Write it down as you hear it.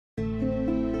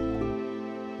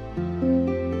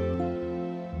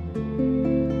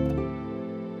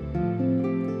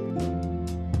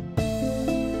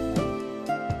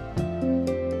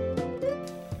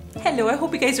Hello, I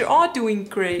hope you guys are all doing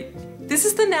great. This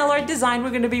is the nail art design we're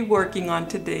going to be working on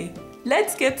today.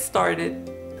 Let's get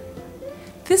started.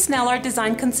 This nail art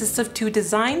design consists of two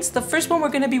designs. The first one we're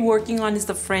going to be working on is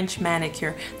the French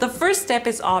manicure. The first step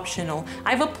is optional.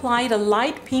 I've applied a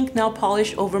light pink nail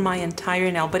polish over my entire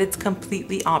nail, but it's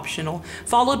completely optional.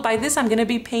 Followed by this, I'm going to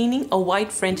be painting a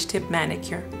white French tip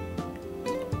manicure.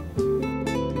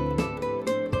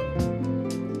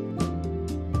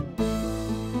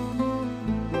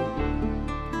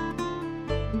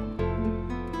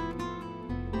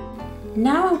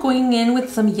 Now I'm going in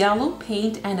with some yellow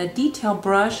paint and a detail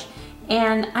brush,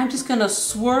 and I'm just going to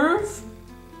swerve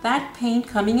that paint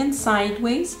coming in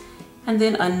sideways, and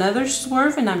then another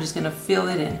swerve, and I'm just going to fill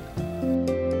it in.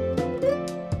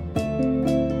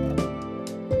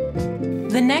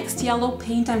 The next yellow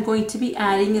paint I'm going to be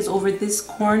adding is over this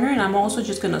corner, and I'm also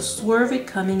just going to swerve it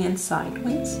coming in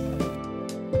sideways.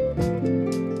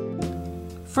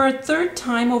 For a third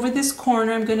time over this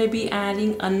corner, I'm going to be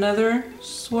adding another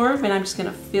swerve, and I'm just going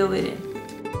to fill it in.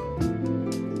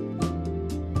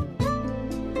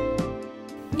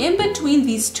 In between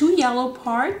these two yellow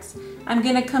parts, I'm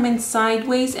going to come in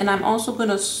sideways, and I'm also going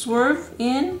to swerve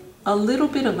in a little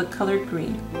bit of the colored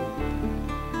green.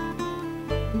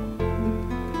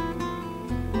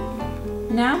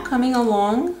 Now coming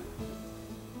along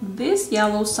this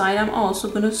yellow side, I'm also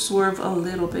going to swerve a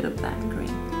little bit of that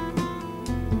green.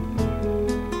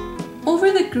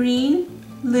 Over the green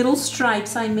little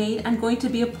stripes I made, I'm going to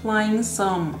be applying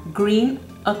some green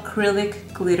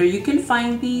acrylic glitter. You can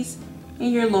find these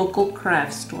in your local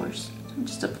craft stores. So I'm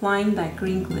just applying that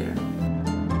green glitter.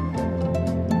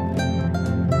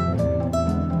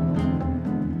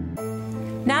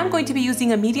 Now I'm going to be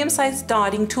using a medium-sized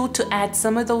dotting tool to add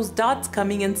some of those dots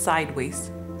coming in sideways.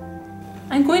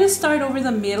 I'm going to start over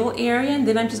the middle area, and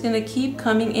then I'm just going to keep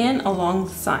coming in along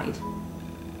the side.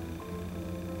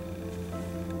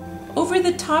 Over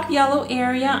the top yellow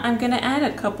area, I'm going to add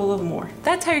a couple of more.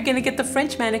 That's how you're going to get the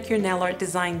French manicure nail art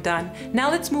design done.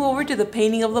 Now let's move over to the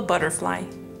painting of the butterfly.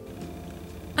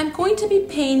 I'm going to be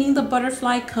painting the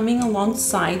butterfly coming along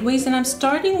sideways, and I'm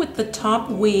starting with the top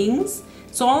wings.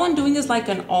 So all I'm doing is like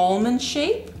an almond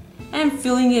shape, and I'm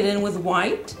filling it in with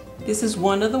white. This is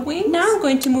one of the wings. Now I'm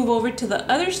going to move over to the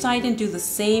other side and do the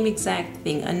same exact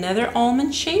thing. Another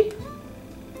almond shape,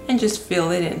 and just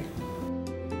fill it in.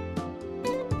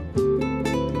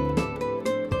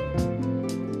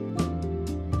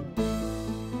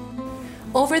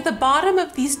 Over the bottom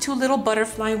of these two little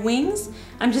butterfly wings,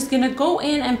 I'm just going to go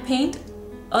in and paint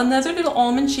another little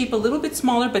almond shape, a little bit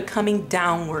smaller but coming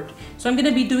downward. So I'm going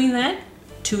to be doing that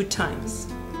 2 times.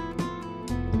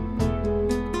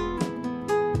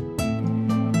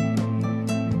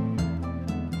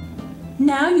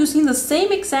 Now, using the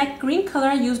same exact green color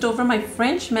I used over my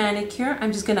French manicure,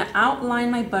 I'm just going to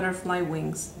outline my butterfly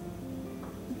wings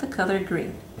with the color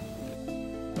green.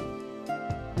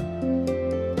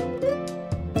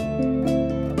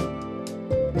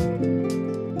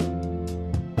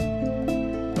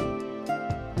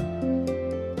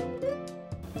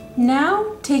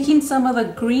 Now, taking some of the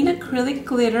green acrylic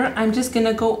glitter, I'm just going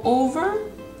to go over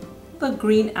the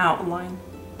green outline.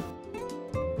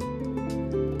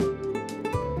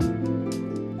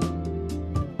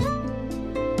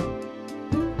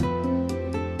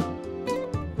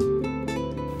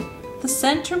 The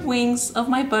center wings of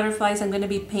my butterflies, I'm going to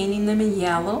be painting them in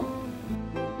yellow.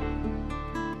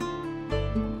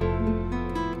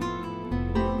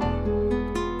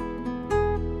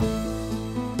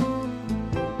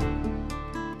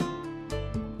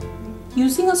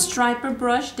 Using a striper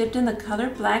brush dipped in the color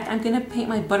black, I'm going to paint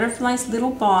my butterfly's little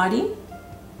body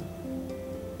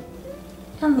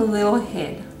and the little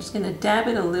head. I'm just going to dab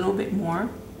it a little bit more,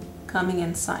 coming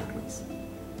in sideways.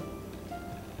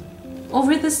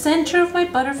 Over the center of my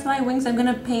butterfly wings, I'm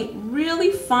going to paint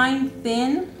really fine,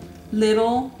 thin,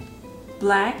 little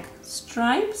black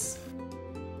stripes.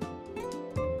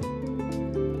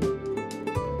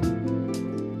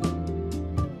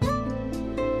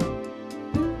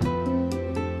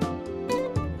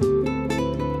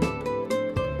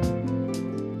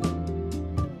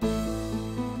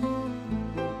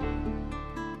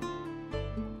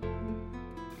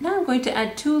 Now I'm going to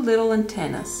add 2 little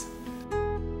antennas.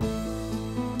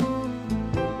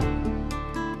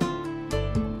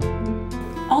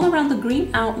 All around the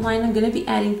green outline, I'm going to be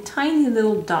adding tiny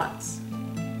little dots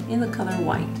in the color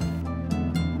white.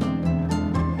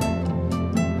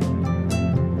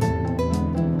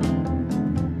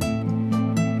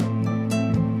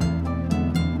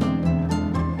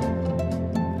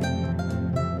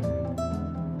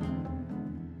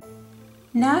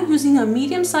 Now using a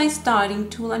medium-sized dotting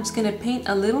tool, I'm just going to paint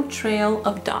a little trail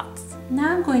of dots.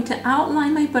 Now I'm going to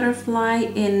outline my butterfly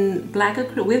in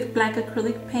with black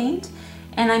acrylic paint,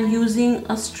 and I'm using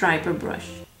a striper brush.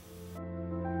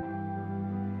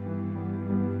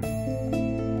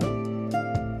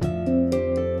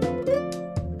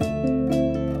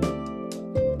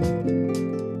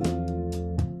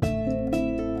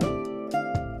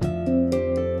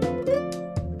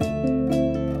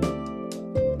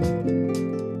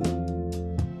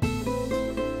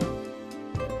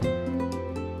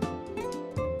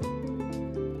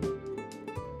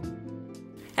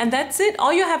 And that's it.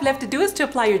 All you have left to do is to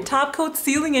apply your top coat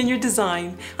sealing in your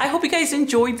design. I hope you guys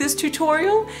enjoyed this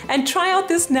tutorial and try out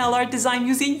this nail art design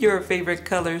using your favorite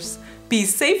colors. Be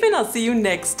safe and I'll see you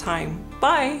next time.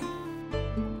 Bye!